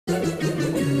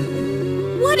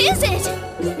What is it?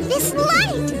 This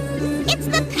light! It's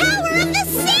the power of the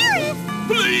Seraph!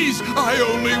 Please, I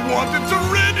only wanted to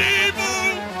rid evil!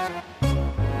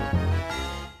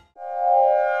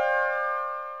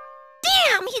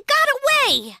 Damn, he got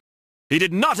away! He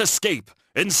did not escape.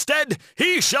 Instead,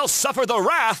 he shall suffer the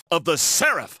wrath of the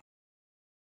Seraph.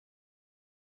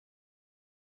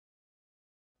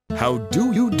 How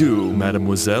do you do,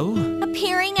 mademoiselle?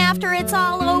 Appearing after it's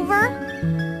all over?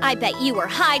 I bet you were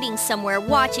hiding somewhere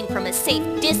watching from a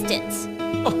safe distance.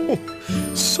 Oh,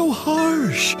 so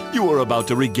harsh. You are about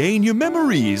to regain your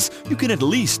memories. You can at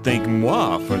least thank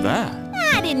moi for that.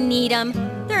 I didn't need them.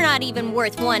 They're not even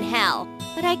worth one hell.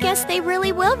 But I guess they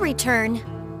really will return.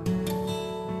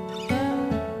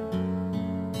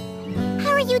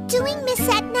 How are you doing, Miss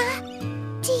Etna?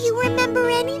 Do you remember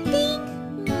anything?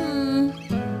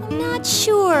 I'm not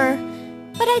sure.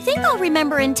 But I think I'll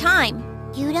remember in time.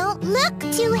 You don't look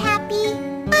too happy.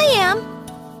 I am.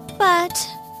 But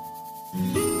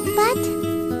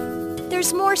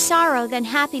there's more sorrow than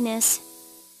happiness.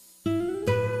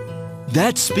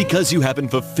 That's because you haven't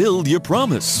fulfilled your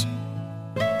promise.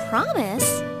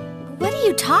 Promise? What are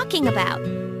you talking about?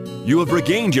 You have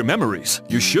regained your memories.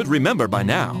 You should remember by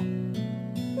now.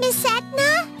 Miss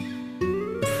Etna?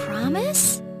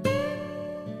 Promise?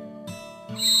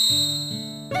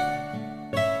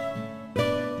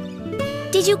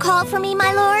 Did you call for me,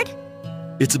 my lord?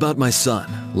 It's about my son,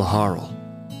 Laharl.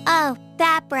 Oh,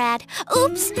 that brat.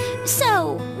 Oops.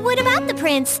 So, what about the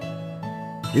prince?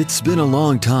 It's been a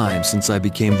long time since I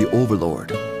became the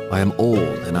Overlord. I am old,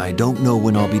 and I don't know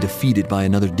when I'll be defeated by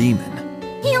another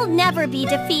demon. He'll never be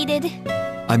defeated.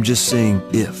 I'm just saying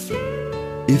if.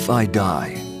 If I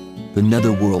die, the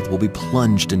Netherworld will be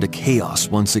plunged into chaos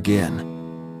once again.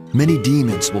 Many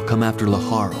demons will come after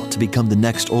Laharl to become the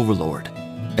next Overlord.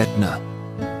 Etna,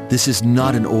 this is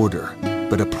not an order,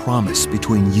 but a promise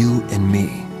between you and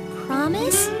me.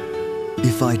 Promise?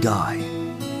 If I die,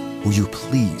 will you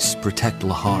please protect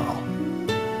Laharl?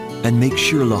 And make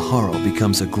sure Laharl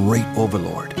becomes a great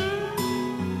Overlord.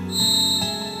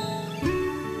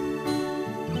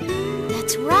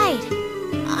 That's right.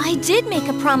 I did make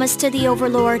a promise to the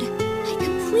Overlord. I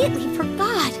completely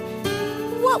forgot.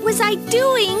 What was I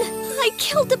doing? I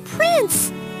killed the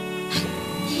prince.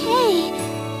 Hey,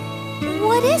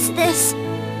 what is this?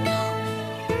 No,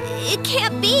 it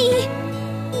can't be.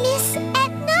 Miss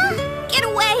Etna? Get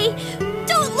away!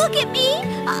 Don't look at me!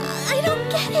 I don't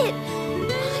get it.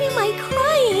 Why am I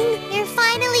crying? You're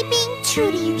finally being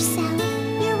true to yourself.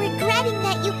 You're regretting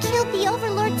that you killed the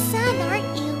Overlord's son,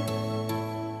 aren't you?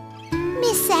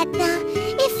 Miss Etna,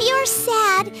 if you're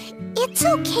sad, it's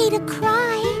okay to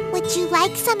cry. Would you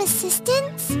like some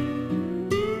assistance?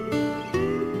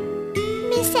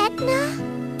 Miss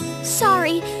Etna?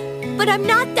 Sorry, but I'm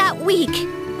not that weak.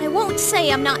 I won't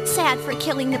say I'm not sad for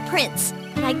killing the prince,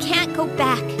 but I can't go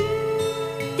back.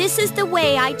 This is the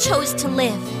way I chose to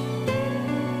live.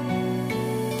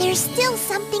 There's still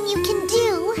something you can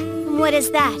do. What is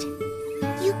that?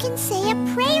 You can say a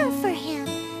prayer for him,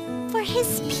 for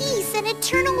his peace and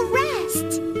eternal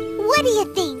rest. What do you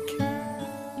think?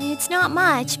 It's not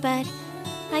much, but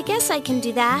I guess I can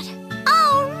do that.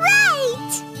 All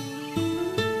right!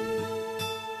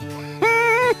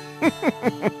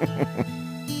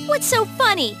 What's so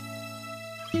funny?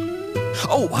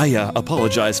 Oh, I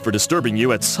apologize for disturbing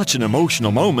you at such an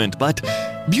emotional moment, but...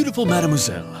 Beautiful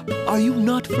mademoiselle, are you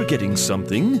not forgetting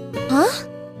something? Huh?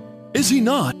 Is he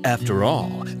not, after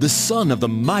all, the son of the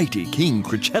mighty King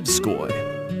Krichevskoy?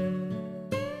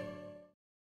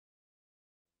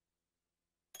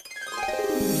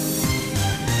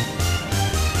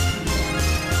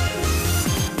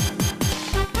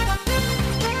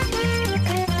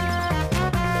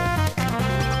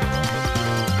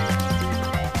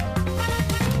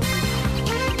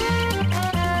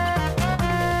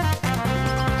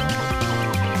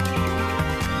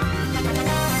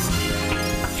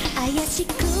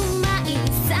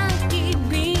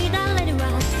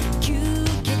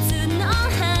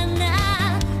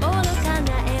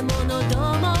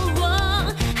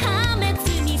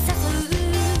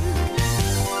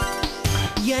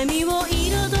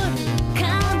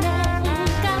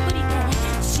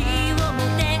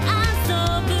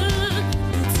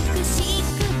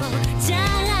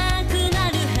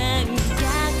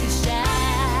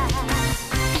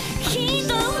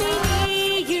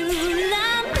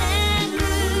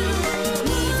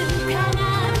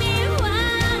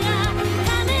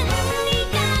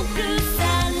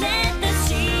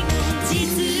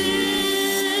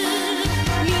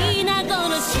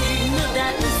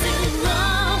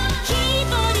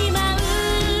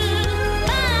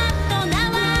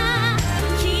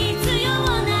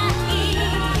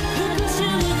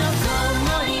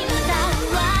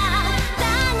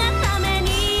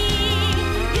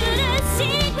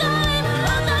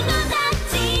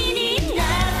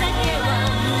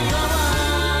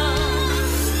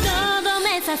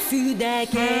 すだ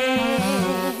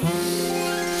け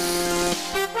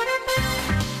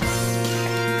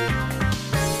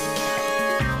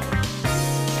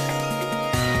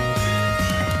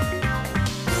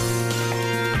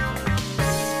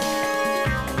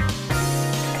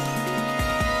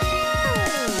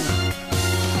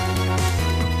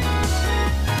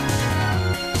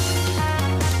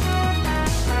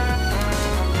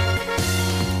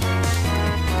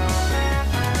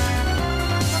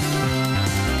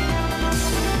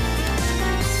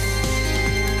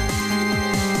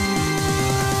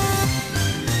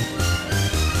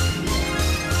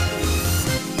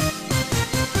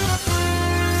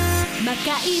魔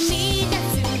界に立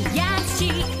つ野心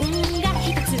が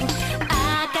一つ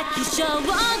赤き衝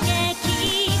撃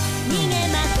逃げ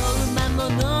惑う魔物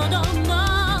ども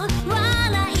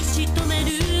笑い仕留め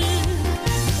る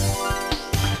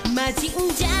魔人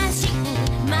邪神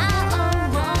魔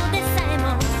王でさえも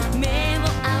目を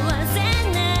合わせ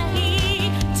ない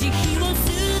慈悲を捨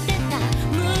てた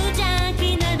無邪気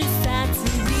なる殺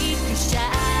戮者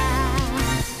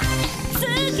突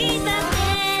き立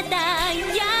てた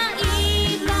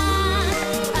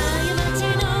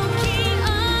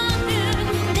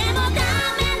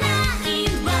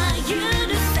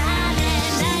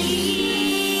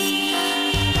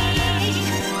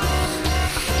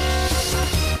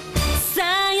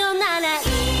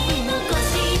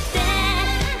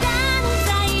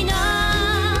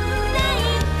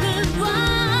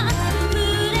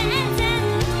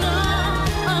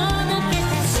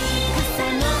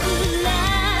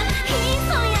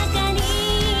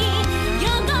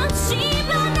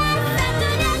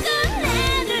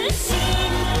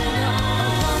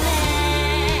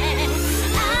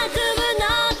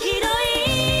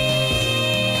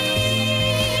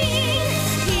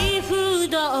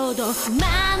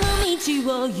魔の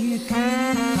道を行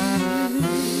く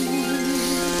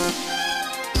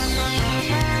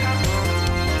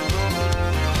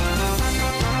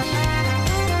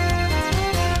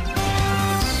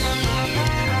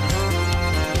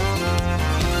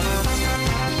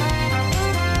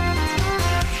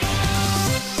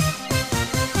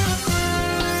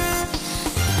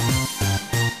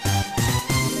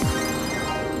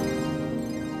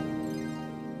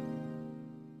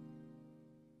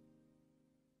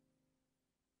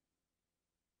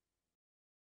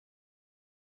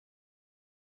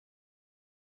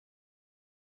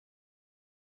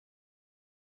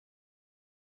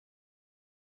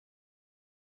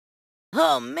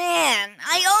Oh man,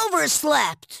 I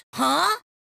overslept! Huh?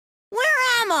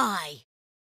 Where am I?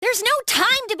 There's no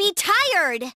time to be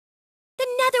tired! The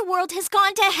netherworld has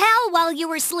gone to hell while you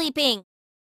were sleeping.